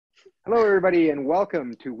Hello, everybody, and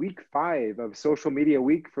welcome to week 5 of Social Media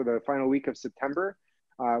Week for the final week of September.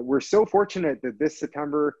 We're so fortunate that this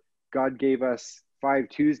September, God gave us 5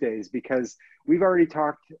 Tuesdays because we've already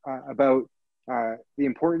talked about the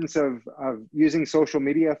importance of using social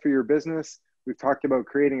media for your business. We've talked about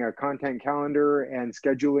creating a content calendar and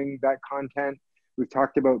scheduling that content. We've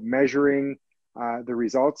talked about measuring the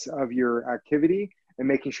results of your activity and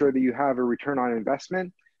making sure that you have a return on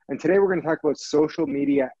investment. And today we're going to talk about social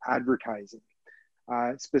media advertising,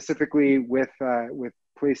 specifically with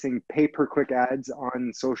placing pay-per-click ads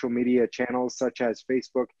on social media channels such as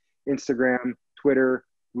Facebook, Instagram, Twitter,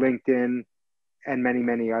 LinkedIn, and many,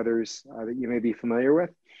 many others that you may be familiar with.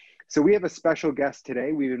 So we have a special guest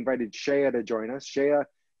today. We've invited Shaya to join us. Shaya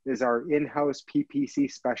is our in-house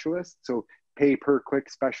PPC specialist, so pay-per-click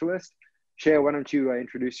specialist. Shaya, why don't you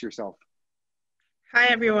introduce yourself? Hi,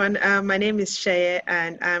 everyone. My name is Shaya,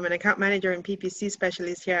 and I'm an account manager and PPC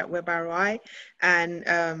specialist here at WebROI. And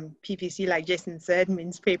PPC, like Jason said,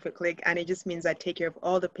 means pay-per-click, and it just means I take care of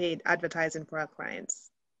all the paid advertising for our clients.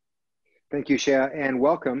 Thank you, Shaya, and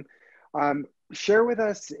welcome. Share with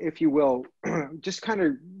us, if you will, just kind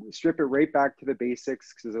of strip it right back to the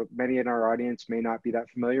basics, because many in our audience may not be that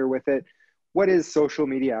familiar with it. What is social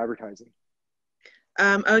media advertising?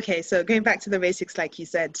 Okay, so going back to the basics, like you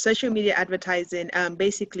said, social media advertising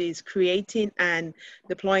basically is creating and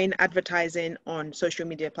deploying advertising on social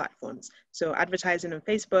media platforms. So advertising on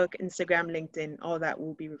Facebook, Instagram, LinkedIn, all that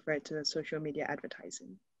will be referred to as social media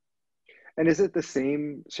advertising. And is it the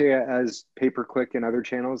same, Shaya, as pay-per-click and other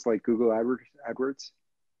channels like Google AdWords?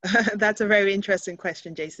 That's a very interesting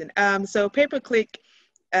question, Jason. So pay-per-click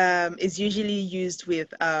is usually used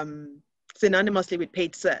with synonymously with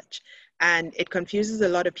paid search. And it confuses a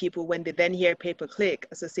lot of people when they then hear pay-per-click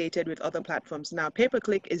associated with other platforms. Now,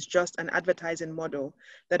 pay-per-click is just an advertising model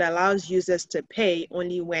that allows users to pay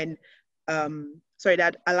only when,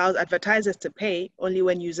 that allows advertisers to pay only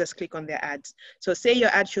when users click on their ads. So say your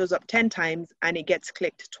ad shows up 10 times and it gets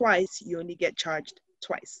clicked twice, you only get charged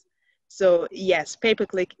twice. So yes,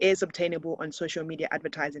 pay-per-click is obtainable on social media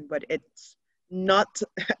advertising, but it's not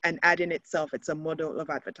an ad in itself, it's a model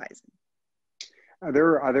of advertising. Are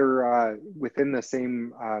there other, within the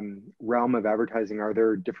same realm of advertising, are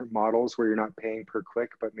there different models where you're not paying per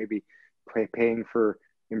click, but maybe paying for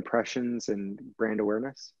impressions and brand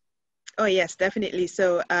awareness? Oh, yes, definitely.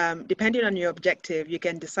 So depending on your objective, you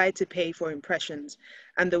can decide to pay for impressions.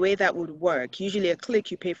 And the way that would work, usually a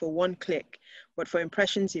click, you pay for 1 click, but for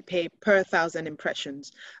impressions, you pay per 1,000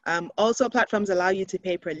 impressions. Also, platforms allow you to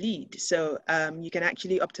pay per lead. So you can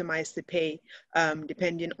actually optimize the pay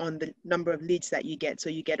depending on the number of leads that you get. So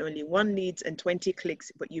you get only 1 lead and 20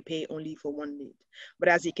 clicks, but you pay only for 1 lead. But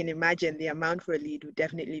as you can imagine, the amount for a lead would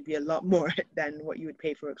definitely be a lot more than what you would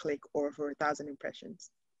pay for a click or for 1,000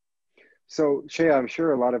 impressions. So Shaya, I'm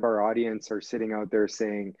sure a lot of our audience are sitting out there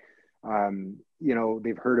saying,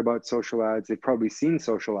 they've heard about social ads, they've probably seen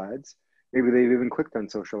social ads, maybe they've even clicked on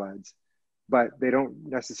social ads, but they don't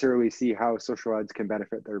necessarily see how social ads can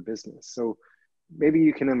benefit their business. So maybe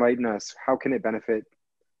you can enlighten us, how can it benefit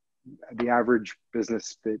the average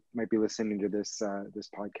business that might be listening to this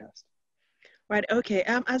podcast? Right, okay.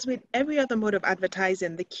 As with every other mode of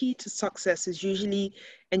advertising, the key to success is usually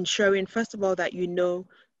ensuring, first of all, that you know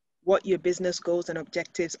what your business goals and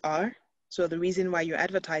objectives are. So the reason why you're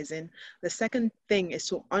advertising. The second thing is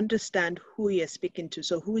to understand who you're speaking to.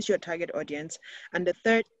 So who is your target audience? And the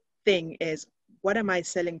third thing is, what am I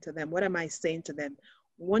selling to them? What am I saying to them?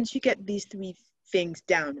 Once you get these 3 things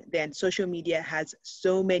down, then social media has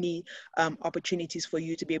so many opportunities for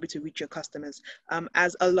you to be able to reach your customers.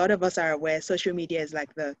 As a lot of us are aware, social media is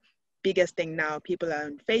like the biggest thing now. People are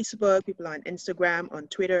on Facebook, people are on Instagram, on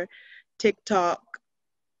Twitter, TikTok,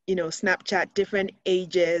 Snapchat, different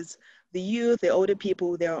ages, the youth, the older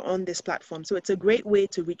people, they're on this platform. So it's a great way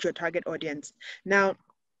to reach your target audience. Now,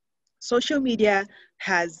 social media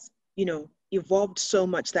has, evolved so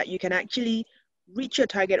much that you can actually reach your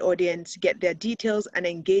target audience, get their details, and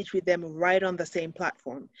engage with them right on the same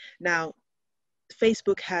platform. Now,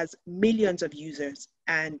 Facebook has millions of users,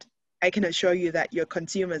 and I can assure you that your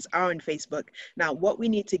consumers are on Facebook. Now, what we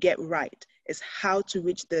need to get right is how to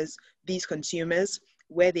reach these consumers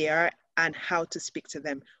where they are and how to speak to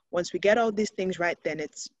them. Once we get all these things right, then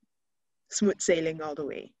it's smooth sailing all the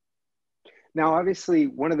way. Now, obviously,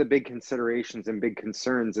 one of the big considerations and big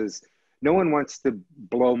concerns is no one wants to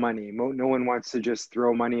blow money. No one wants to just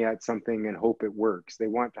throw money at something and hope it works. They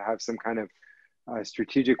want to have some kind of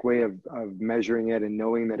strategic way of measuring it and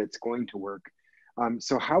knowing that it's going to work.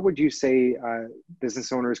 So how would you say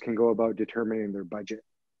business owners can go about determining their budget?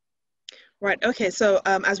 Right. Okay. So,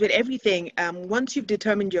 as with everything, once you've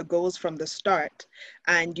determined your goals from the start,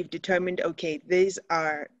 and you've determined, okay, these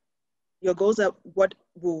are your goals, are what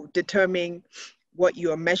will determine what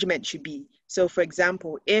your measurement should be. So, for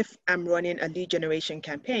example, if I'm running a lead generation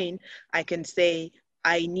campaign, I can say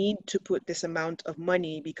I need to put this amount of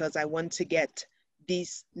money because I want to get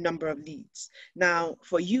these number of leads. Now,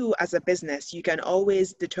 for you as a business, you can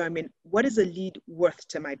always determine what is a lead worth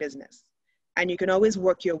to my business. And you can always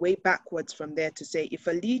work your way backwards from there to say, if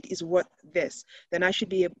a lead is worth this, then I should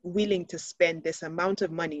be willing to spend this amount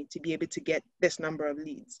of money to be able to get this number of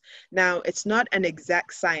leads. Now, it's not an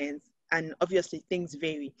exact science, and obviously things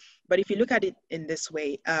vary. But if you look at it in this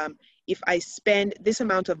way, if I spend this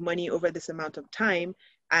amount of money over this amount of time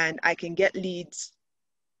and I can get leads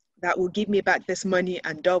that will give me back this money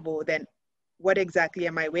and double, then what exactly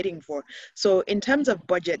am I waiting for? So in terms of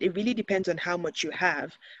budget, it really depends on how much you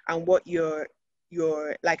have and what your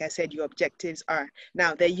like I said, your objectives are.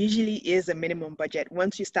 Now, there usually is a minimum budget.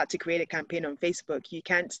 Once you start to create a campaign on Facebook, you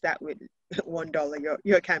can't start with $1.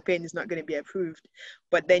 Your campaign is not going to be approved.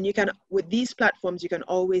 But then you can, with these platforms, you can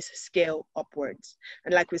always scale upwards.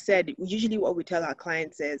 And like we said, usually what we tell our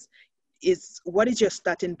clients is what is your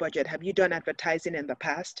starting budget? Have you done advertising in the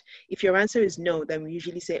past? If your answer is no, then we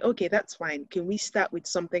usually say, okay, that's fine. Can we start with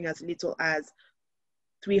something as little as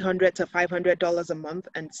 $300 to $500 a month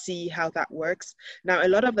and see how that works? Now, a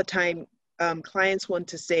lot of the time, clients want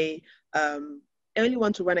to say, I only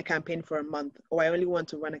want to run a campaign for a month, or I only want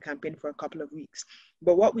to run a campaign for a couple of weeks.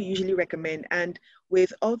 But what we usually recommend, and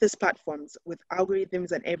with all these platforms, with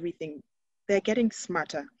algorithms and everything, they're getting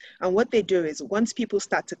smarter. And what they do is once people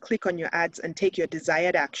start to click on your ads and take your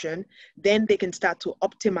desired action, then they can start to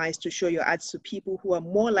optimize to show your ads to people who are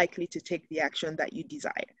more likely to take the action that you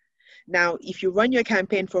desire. Now, if you run your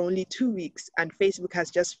campaign for only 2 weeks and Facebook has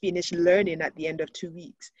just finished learning at the end of 2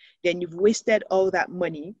 weeks, then you've wasted all that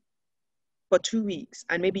money for 2 weeks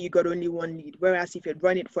and maybe you got only one lead. Whereas if you'd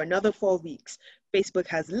run it for another 4 weeks, Facebook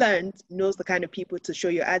has learned, knows the kind of people to show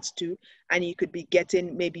your ads to, and you could be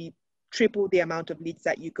getting maybe triple the amount of leads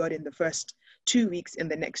that you got in the first 2 weeks in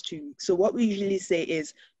the next 2 weeks. So what we usually say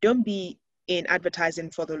is, don't be in advertising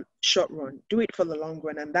for the short run, do it for the long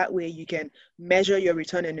run. And that way you can measure your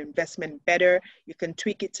return on investment better. You can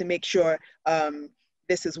tweak it to make sure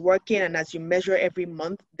this is working. And as you measure every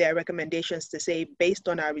month, there are recommendations to say, based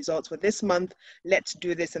on our results for this month, let's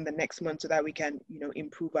do this in the next month so that we can,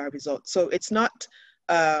 improve our results. So it's not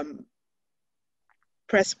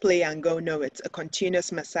press play and go. No, it's a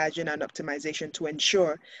continuous massaging and optimization to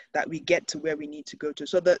ensure that we get to where we need to go to.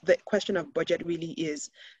 So the question of budget really is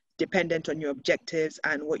dependent on your objectives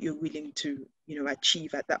and what you're willing to,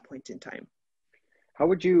 achieve at that point in time. How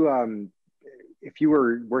would you, if you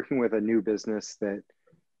were working with a new business that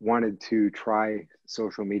wanted to try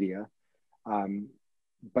social media,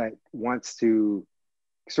 but wants to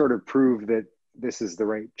sort of prove that this is the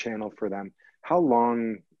right channel for them, how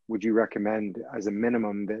long would you recommend as a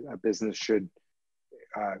minimum that a business should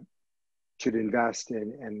invest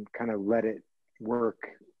in and kind of let it work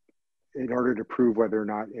in order to prove whether or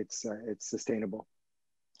not it's sustainable?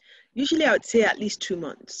 Usually I would say at least 2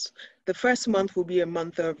 months. The first month will be a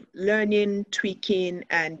month of learning, tweaking,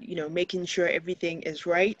 and making sure everything is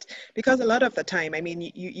right. Because a lot of the time, I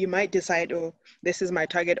mean, you might decide, oh, this is my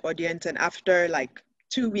target audience, and after like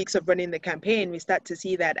 2 weeks of running the campaign, we start to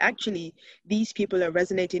see that actually these people are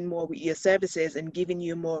resonating more with your services and giving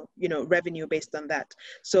you more, revenue based on that.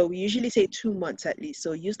 So we usually say 2 months at least.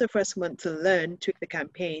 So use the first month to learn, tweak the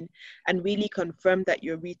campaign, and really confirm that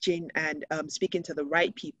you're reaching and speaking to the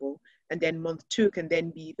right people. And then month 2 can then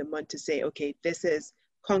be the month to say, okay, this is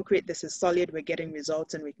concrete, this is solid, we're getting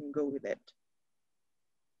results, and we can go with it.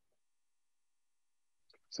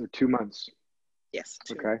 So 2 months. Yes.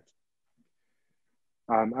 Okay.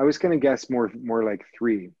 I was going to guess more like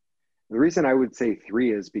 3. The reason I would say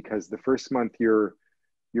 3 is because the first month you're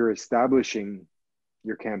establishing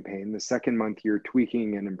your campaign. The second month you're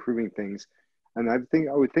tweaking and improving things, and I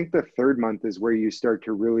would think the third month is where you start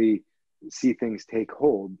to really see things take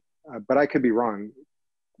hold. But I could be wrong.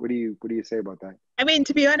 What do you say about that? I mean,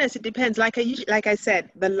 to be honest, it depends. Like I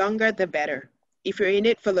said, the longer the better. If you're in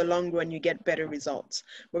it for the long run, you get better results.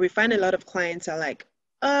 But we find a lot of clients are like,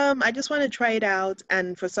 I just want to try it out.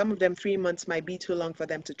 And for some of them, 3 months might be too long for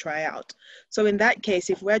them to try out. So in that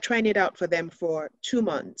case, if we're trying it out for them for 2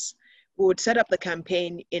 months, we would set up the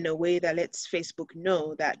campaign in a way that lets Facebook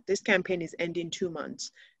know that this campaign is ending 2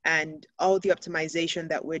 months. And all the optimization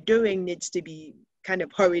that we're doing needs to be kind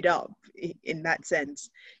of hurried up in that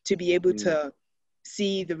sense to be able to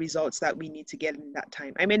see the results that we need to get in that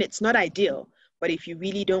time. I mean, it's not ideal, But if you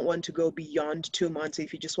really don't want to go beyond 2 months,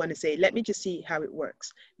 if you just want to say, let me just see how it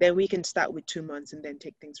works, then we can start with 2 months and then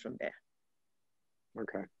take things from there.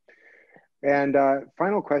 Okay. And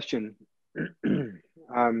final question.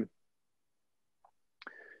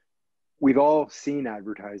 We've all seen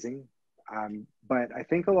advertising, but I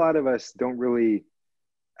think a lot of us don't really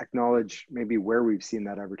acknowledge maybe where we've seen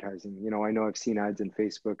that advertising. You know, I know I've seen ads in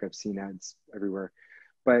Facebook, I've seen ads everywhere,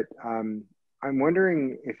 but I'm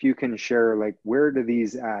wondering if you can share, like, where do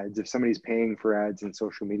these ads, if somebody's paying for ads in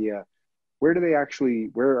social media, where do they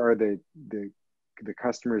actually, where are the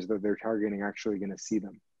customers that they're targeting actually going to see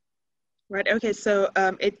them? Right. Okay. So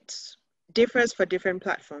it differs for different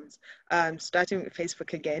platforms. Starting with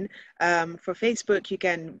Facebook again. For Facebook,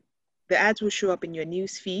 the ads will show up in your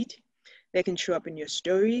news feed. They can show up in your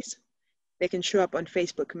stories. They can show up on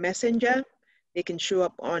Facebook Messenger. They can show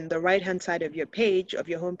up on the right-hand side of your page, of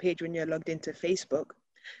your homepage when you're logged into Facebook.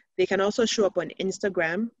 They can also show up on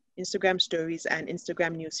Instagram stories, and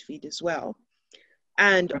Instagram newsfeed as well.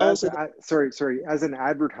 And but also, sorry, as an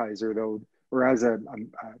advertiser though, or as a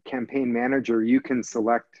campaign manager, you can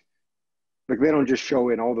select, like, they don't just show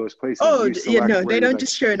in all those places. Oh, yeah, no, they don't like,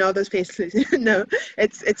 just show in all those places. No,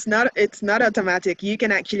 it's not automatic. You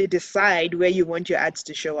can actually decide where you want your ads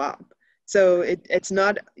to show up. So it's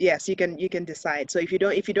not, yes, you can decide. So if you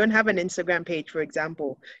don't have an Instagram page, for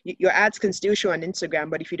example, your ads can still show on Instagram,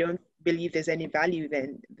 but if you don't believe there's any value,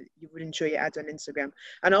 then you wouldn't show your ads on Instagram.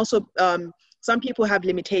 And also, some people have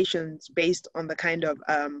limitations based on the kind of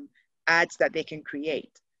ads that they can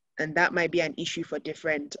create, and that might be an issue for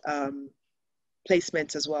different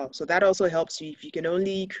placements as well. So that also helps you. If you can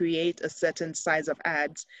only create a certain size of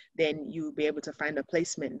ads, then you'll be able to find a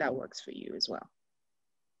placement that works for you as well.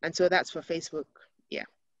 And so that's for Facebook. Yeah.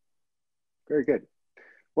 Very good.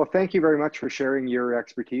 Well, thank you very much for sharing your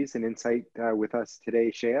expertise and insight with us today,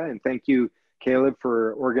 Shea. And thank you, Caleb,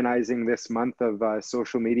 for organizing this month of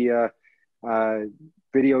social media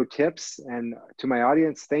video tips. And to my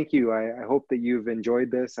audience, thank you. I hope that you've enjoyed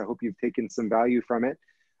this. I hope you've taken some value from it.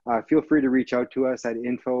 Feel free to reach out to us at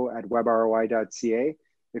info@webroi.ca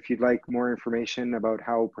if you'd like more information about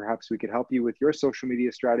how perhaps we could help you with your social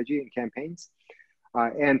media strategy and campaigns.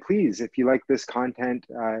 And please, if you like this content,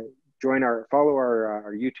 follow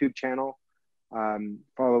our YouTube channel,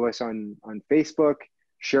 follow us on Facebook,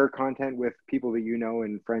 share content with people that you know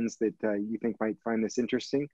and friends that you think might find this interesting.